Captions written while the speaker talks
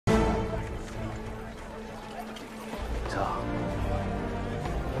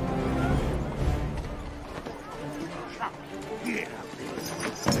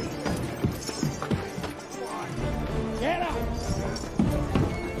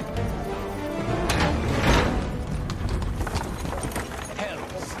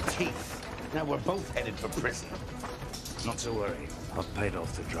we're both headed for prison. Not to worry. I've paid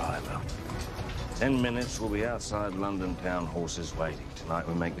off the driver. 10 minutes, we'll be outside London town, horses waiting. Tonight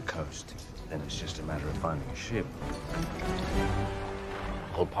we make the coast. Then it's just a matter of finding a ship.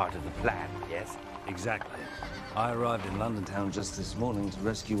 All part of the plan, yes? Exactly. I arrived in London town just this morning to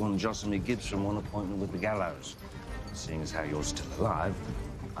rescue one Jocelyn Gibbs from one appointment with the gallows. Seeing as how you're still alive,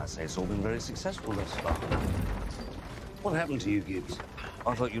 I say it's all been very successful thus far. What happened to you, Gibbs?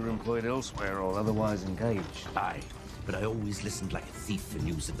 I thought you were employed elsewhere or otherwise engaged. Aye, but I always listened like a thief in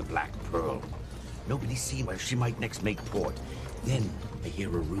news of the Black Pearl. Nobody see where she might next make port. Then I hear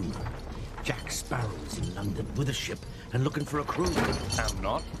a rumor. Jack Sparrow's in London with a ship and looking for a crew. I'm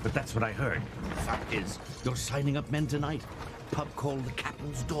not. But that's what I heard. The fact is, you're signing up men tonight. Pub called the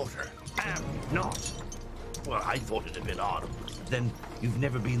Captain's Daughter. Am not. Well, I thought it a bit odd. Then you've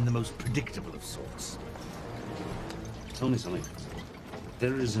never been the most predictable of sorts. Tell me something.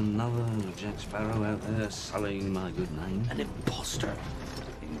 There is another Jack Sparrow out there sullying my good name? An imposter.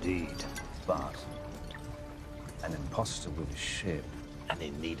 Indeed. But an imposter with a ship. And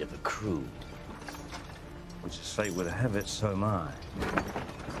in need of a crew. Which is fate would have it, so am I.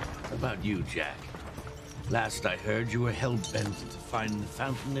 How about you, Jack? Last I heard, you were hell-bent to find the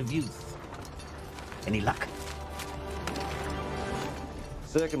Fountain of Youth. Any luck?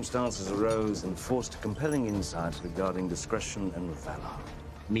 Circumstances arose and forced compelling insights regarding discretion and valor.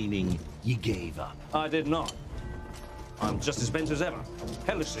 Meaning you gave up? I did not. I'm just as bent as ever.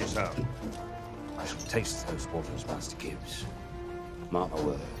 Hellishly so. I shall taste those waters, Master Gibbs. Mark my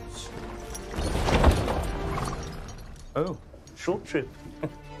words. Oh, short trip.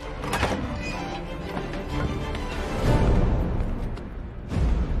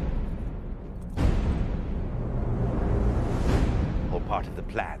 All part of the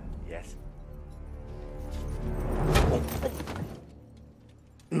plan, yes?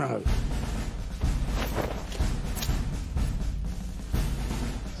 No.